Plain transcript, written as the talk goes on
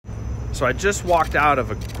So I just walked out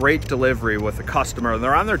of a great delivery with a customer.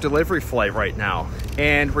 They're on their delivery flight right now.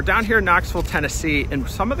 And we're down here in Knoxville, Tennessee, and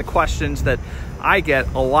some of the questions that I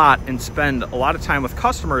get a lot and spend a lot of time with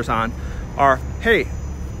customers on are, hey,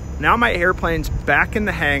 now my airplane's back in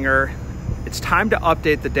the hangar, it's time to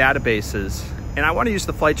update the databases, and I want to use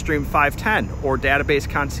the FlightStream 510 or Database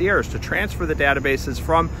Concierge to transfer the databases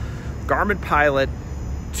from Garmin Pilot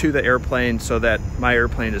to the airplane so that my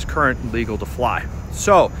airplane is current and legal to fly.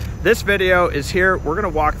 So this video is here. We're going to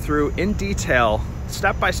walk through in detail,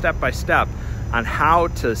 step by step on how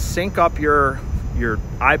to sync up your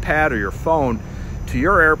iPad or your phone to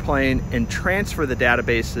your airplane and transfer the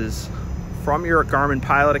databases from your Garmin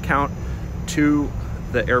Pilot account to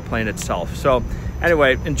the airplane itself. So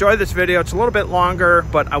anyway, enjoy this video. It's a little bit longer,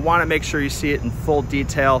 but I want to make sure you see it in full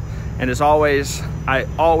detail. And as always, I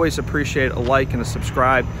always appreciate a like and a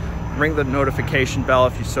subscribe. Ring the notification bell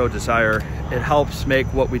if you so desire. It helps make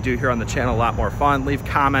what we do here on the channel a lot more fun. Leave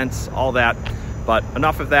comments, all that. But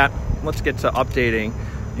enough of that. Let's get to updating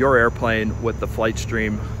your airplane with the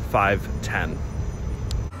FlightStream 510.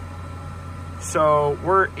 So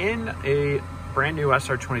we're in a brand new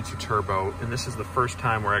SR22 Turbo, and this is the first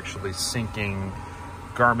time we're actually syncing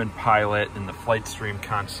Garmin Pilot and the FlightStream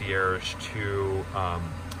Concierge to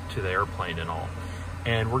the airplane and all.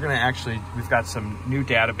 And we're gonna we've got some new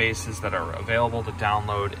databases that are available to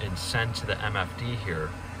download and send to the MFD here.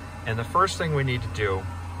 And the first thing we need to do,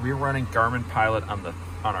 we're running Garmin Pilot on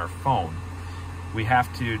our phone. We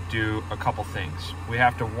have to do a couple things. We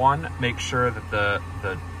have to, one, make sure that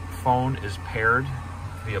the phone is paired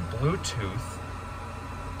via Bluetooth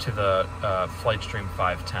to the FlightStream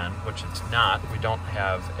 510, which it's not. We don't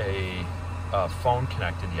have a phone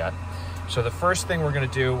connected yet. So the first thing we're going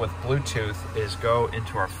to do with Bluetooth is go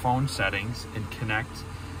into our phone settings and connect,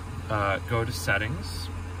 go to settings,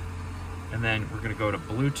 and then we're going to go to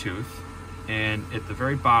Bluetooth. And at the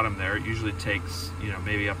very bottom there, it usually takes,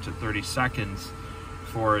 maybe up to 30 seconds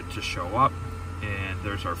for it to show up. And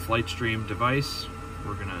there's our FlightStream device.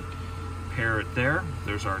 We're going to pair it there.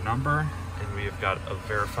 There's our number, and we've got a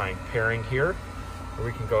verifying pairing here.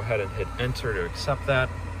 We can go ahead and hit enter to accept that.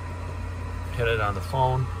 Hit it on the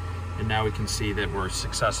phone. And now we can see that we're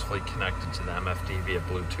successfully connected to the MFD via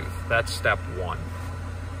Bluetooth. That's step one.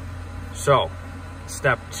 So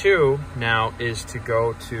step two now is to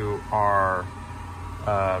go to our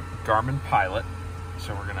Garmin Pilot.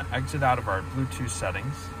 So we're going to exit out of our Bluetooth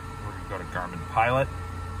settings. We're going to go to Garmin Pilot.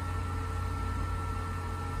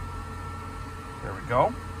 There we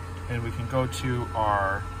go. And we can go to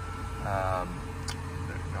our, there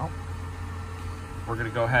we go. We're going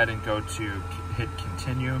to go ahead and go to hit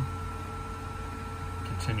continue.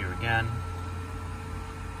 Continue again.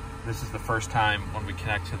 This is the first time when we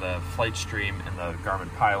connect to the FlightStream and the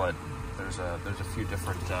Garmin Pilot. There's a few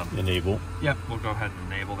different enable. Yep, we'll go ahead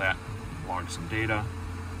and enable that. Log some data.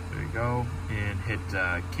 There you go, and hit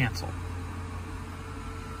cancel.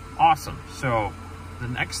 Awesome. So the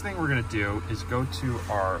next thing we're going to do is go to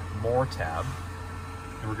our More tab,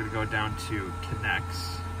 and we're going to go down to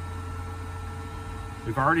Connects.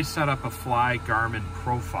 We've already set up a Fly Garmin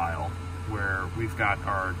profile where we've got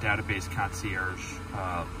our Database Concierge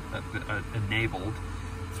enabled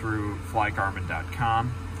through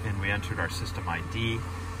flygarmin.com, and we entered our system ID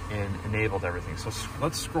and enabled everything. So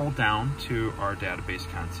let's scroll down to our Database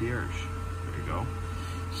Concierge. There you go.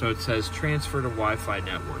 So it says transfer to Wi-Fi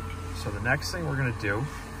network. So the next thing we're going to do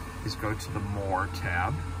is go to the More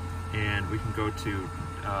tab, and we can go to,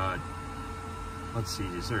 let's see,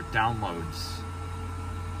 is there downloads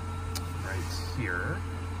right here?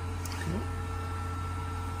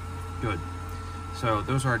 Good. So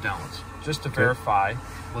those are our downloads. Just to verify,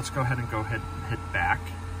 let's go ahead and hit back.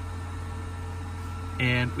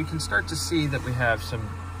 And we can start to see that we have some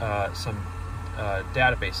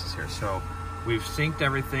databases here. So we've synced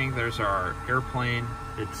everything. There's our airplane.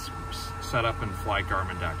 It's set up in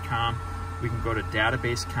flygarmin.com. We can go to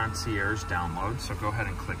Database Concierge download. So go ahead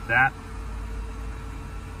and click that.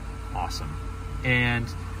 Awesome.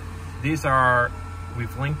 And these are,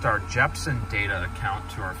 we've linked our Jepson data account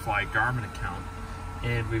to our Fly Garmin account,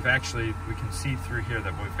 and we can see through here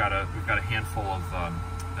that we've got a handful of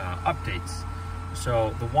updates.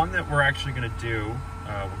 So the one that we're actually going to do,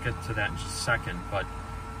 we'll get to that in just a second, but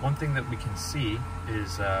one thing that we can see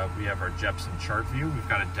is we have our Jepson chart view. We've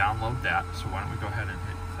got to download that, so why don't we go ahead and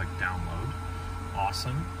click download.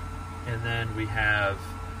 Awesome. And then we have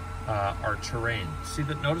our terrain. See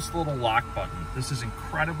that? Notice the little lock button. This is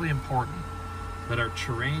incredibly important, that our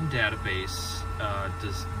terrain database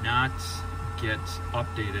does not get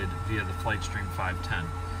updated via the FlightStream 510.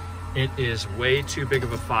 It is way too big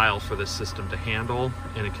of a file for the system to handle,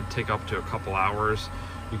 and it can take up to a couple hours.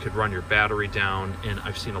 You could run your battery down, and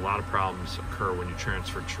I've seen a lot of problems occur when you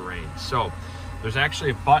transfer terrain. So there's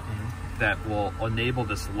actually a button that will enable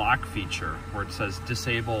this lock feature where it says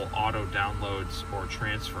disable auto downloads or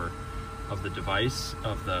transfer of the device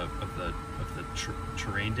of the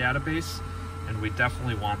terrain database, and we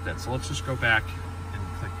definitely want that. So let's just go back and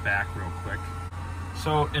click back real quick.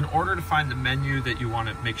 So in order to find the menu that you want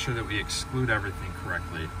to make sure that we exclude everything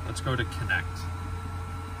correctly, let's go to Connect.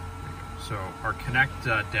 So our Connect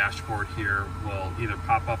dashboard here will either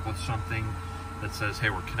pop up with something that says, hey,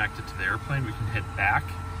 we're connected to the airplane. We can hit back,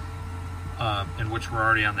 in which we're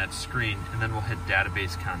already on that screen, and then we'll hit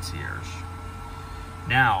Database Concierge.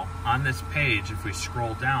 Now, on this page, if we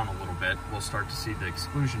scroll down a little bit, we'll start to see the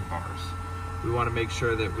exclusion bars. We want to make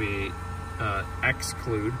sure that we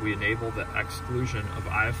we enable the exclusion of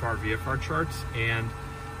IFR, VFR charts and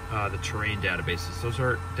the terrain databases. Those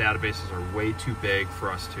databases are way too big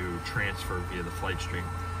for us to transfer via the FlightStream.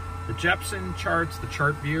 The Jepson charts, the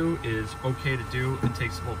chart view is okay to do. It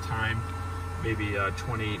takes a little time, maybe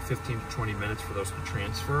 15 to 20 minutes for those to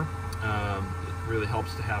transfer. It really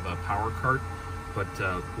helps to have a power cart, but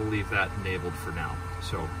we'll leave that enabled for now.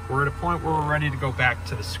 So we're at a point where we're ready to go back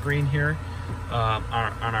to the screen here on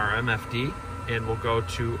our MFD, and we'll go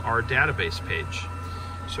to our database page.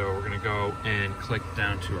 So we're going to go and click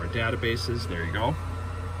down to our databases. There you go.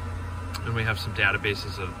 And we have some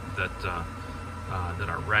databases that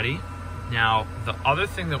are ready. Now, the other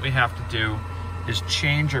thing that we have to do is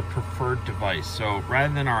change our preferred device. So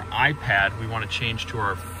rather than our iPad, we want to change to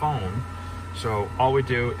our phone. So all we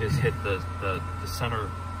do is hit the center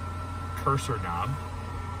cursor knob.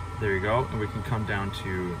 There you go. And we can come down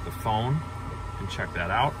to the phone and check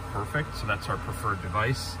that out. Perfect. So that's our preferred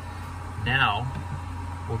device. Now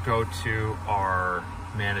we'll go to our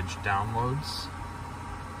manage downloads.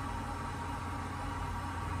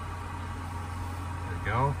 There we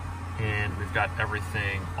go. And we've got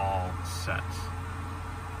everything all set.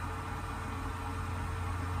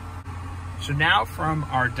 So now from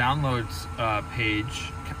our downloads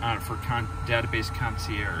page for Database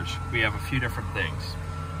Concierge, we have a few different things.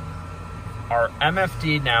 Our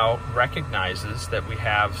MFD now recognizes that we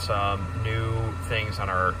have some new things on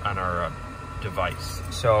our device.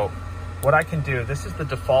 So what I can do, this is the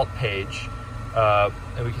default page,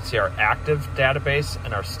 and we can see our active database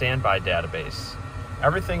and our standby database.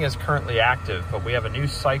 Everything is currently active, but we have a new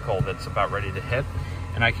cycle that's about ready to hit,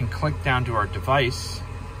 and I can click down to our device,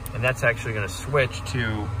 and that's actually going to switch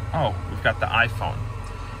to, oh, we've got the iPhone.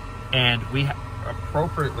 And we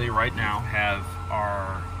appropriately right now have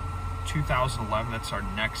our 2011, that's our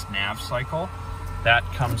next nav cycle. That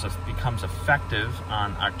becomes effective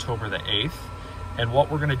on October the 8th. And what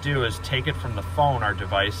we're going to do is take it from the phone, our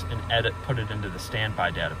device, and put it into the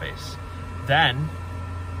standby database. Then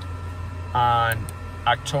on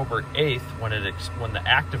October 8th, when the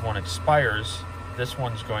active one expires, this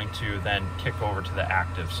one's going to then kick over to the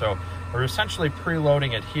active. So we're essentially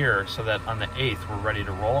preloading it here so that on the 8th we're ready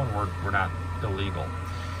to roll and we're not illegal.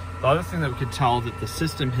 The other thing that we could tell that the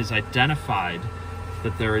system has identified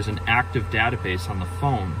that there is an active database on the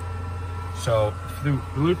phone. So through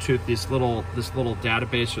Bluetooth, this little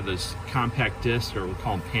database, or this compact disk, or we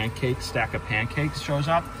call them pancakes, stack of pancakes, shows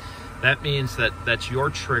up. That means that that's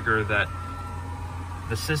your trigger that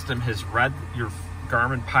the system has read your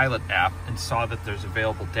Garmin Pilot app and saw that there's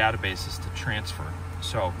available databases to transfer.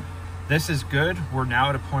 So this is good. We're now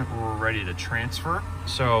at a point where we're ready to transfer.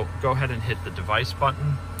 So go ahead and hit the device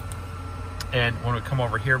button. And when we come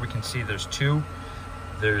over here, we can see there's two.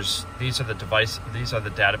 These are the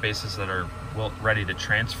databases that are ready to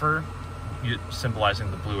transfer,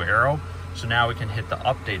 symbolizing the blue arrow. So now we can hit the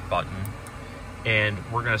update button, and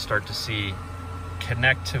we're going to start to see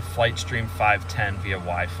connect to FlightStream 510 via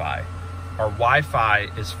Wi-Fi. Our Wi-Fi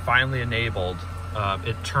is finally enabled.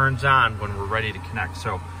 It turns on when we're ready to connect.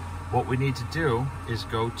 So what we need to do is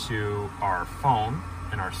go to our phone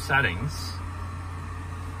and our settings.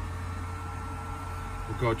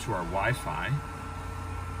 We'll go to our Wi-Fi,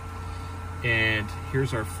 and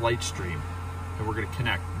here's our FlightStream, and we're going to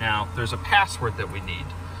connect. Now, there's a password that we need.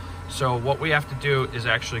 So what we have to do is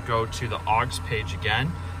actually go to the AUX page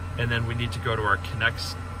again, and then we need to go to our Connect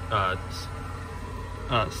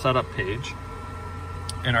setup page,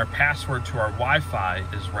 and our password to our Wi-Fi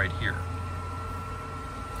is right here.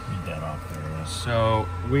 Read that off there. Yeah. So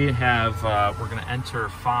we have, we're going to enter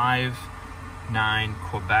 59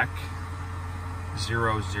 Quebec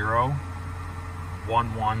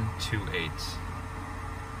 001128.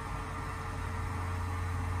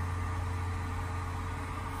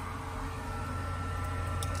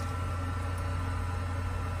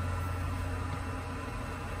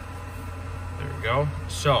 we go.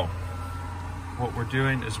 So what we're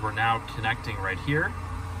doing is we're now connecting right here.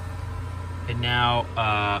 And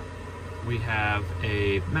now we have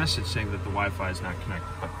a message saying that the Wi-Fi is not connected,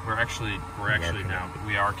 but we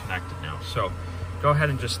are connected now. So go ahead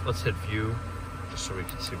and let's hit view, just so we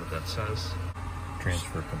can see what that says.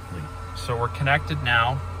 Transfer complete. So we're connected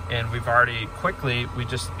now, and we've already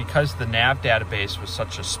because the nav database was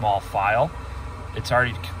such a small file, it's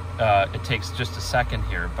already, it takes just a second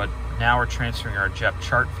here, but now we're transferring our JEP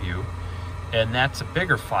chart view, and that's a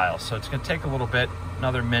bigger file, so it's gonna take a little bit,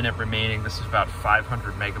 another minute remaining. This is about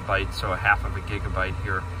 500 megabytes, so a half of a gigabyte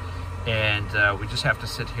here. And we just have to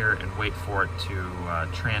sit here and wait for it to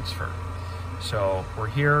transfer. So we're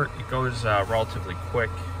here, it goes relatively quick,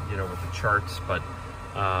 you know, with the charts, but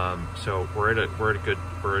so we're at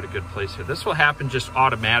a good place here. This will happen just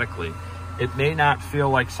automatically. It may not feel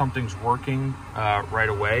like something's working right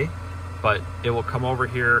away, but it will come over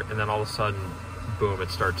here, and then all of a sudden, boom, it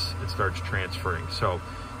starts transferring. So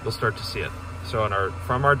you'll start to see it. So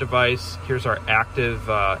from our device, here's our active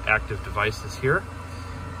devices here,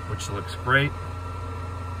 which looks great.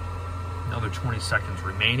 Another 20 seconds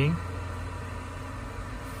remaining.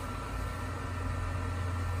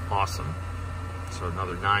 Awesome. So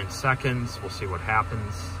another 9 seconds. We'll see what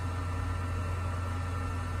happens.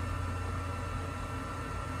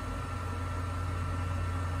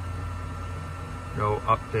 No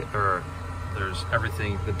update, or there's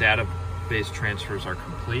everything. The database transfers are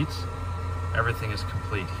complete. Everything is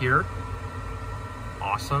complete here.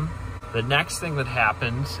 Awesome. The next thing that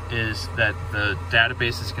happens is that the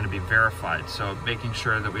database is going to be verified. So making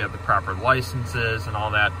sure that we have the proper licenses and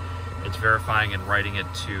all that. It's verifying and writing it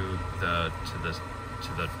to the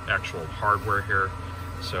actual hardware here.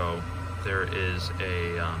 So there is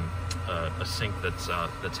a sync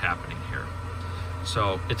that's happening here.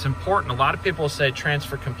 So it's important. A lot of people say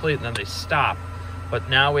transfer complete and then they stop, but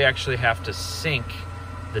now we actually have to sync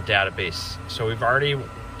the database. So we've already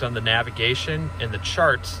done the navigation, and the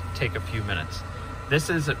charts take a few minutes. This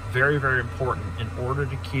is very, very important in order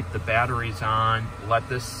to keep the batteries on. Let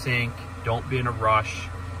this sync, don't be in a rush,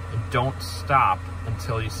 and don't stop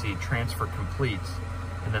until you see transfer complete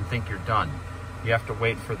and then think you're done. You have to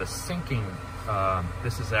wait for the syncing.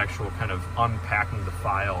 This is actual kind of unpacking the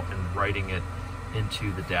file and writing it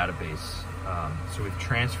into the database. So we've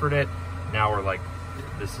transferred it. Now we're like,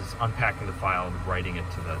 this is unpacking the file and writing it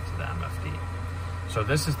to the MFD. So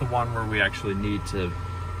this is the one where we actually need to,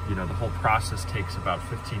 you know, the whole process takes about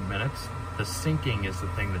 15 minutes. The syncing is the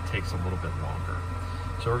thing that takes a little bit longer.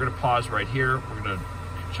 So we're gonna pause right here. We're gonna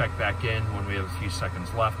check back in when we have a few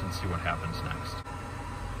seconds left and see what happens next.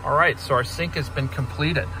 All right, so our sync has been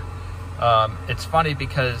completed. It's funny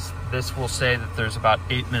because this will say that there's about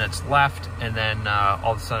 8 minutes left, and then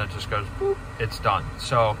all of a sudden it just goes, boop, it's done.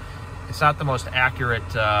 So it's not the most accurate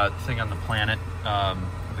thing on the planet,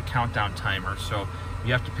 the countdown timer, so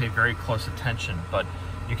you have to pay very close attention, but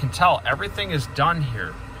you can tell everything is done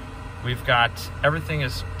here. We've got, everything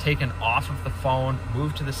is taken off of the phone,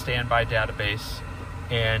 moved to the standby database,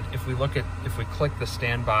 and if we click the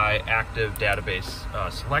standby active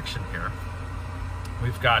database selection here,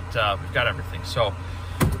 we've got everything. So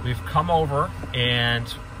we've come over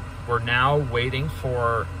and we're now waiting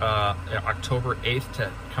for October 8th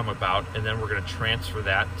to come about, and then we're going to transfer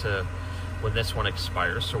that to when this one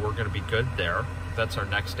expires. So we're going to be good there. That's our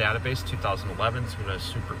next database. 2011 is going to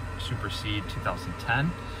supersede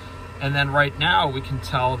 2010. And then right now we can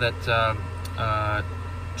tell that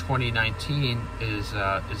 2019 is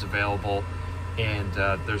available, and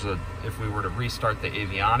if we were to restart the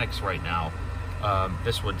avionics right now,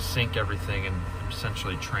 this would sync everything and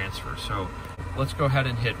essentially transfer. So let's go ahead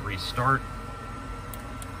and hit restart.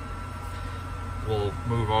 We'll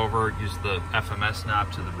move over, use the FMS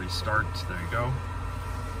knob to the restart. There you go.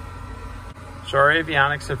 So our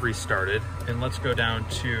avionics have restarted, and let's go down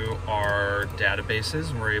to our databases,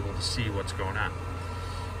 and we're able to see what's going on.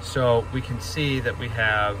 So we can see that we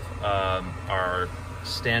have our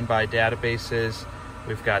standby databases.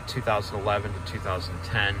 We've got 2011 to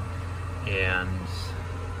 2010, and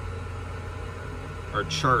our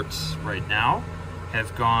charts right now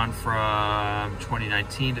have gone from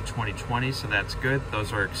 2019 to 2020, so that's good.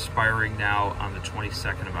 Those are expiring now on the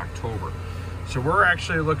 22nd of October. So we're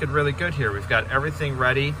actually looking really good here. We've got everything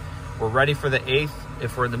ready. We're ready for the 8th.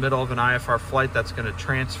 If we're in the middle of an IFR flight, that's going to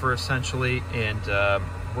transfer essentially, and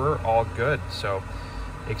we're all good. So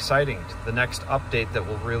exciting. The next update that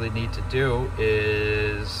we'll really need to do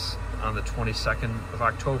is on the 22nd of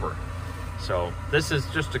October. So this is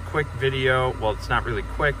just a quick video. Well, it's not really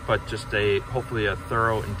quick, but just hopefully a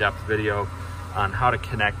thorough, in-depth video on how to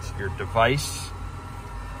connect your device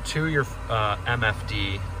to your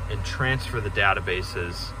MFD and transfer the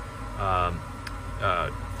databases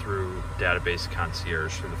through Database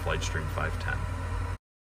Concierge through the FlightStream 510.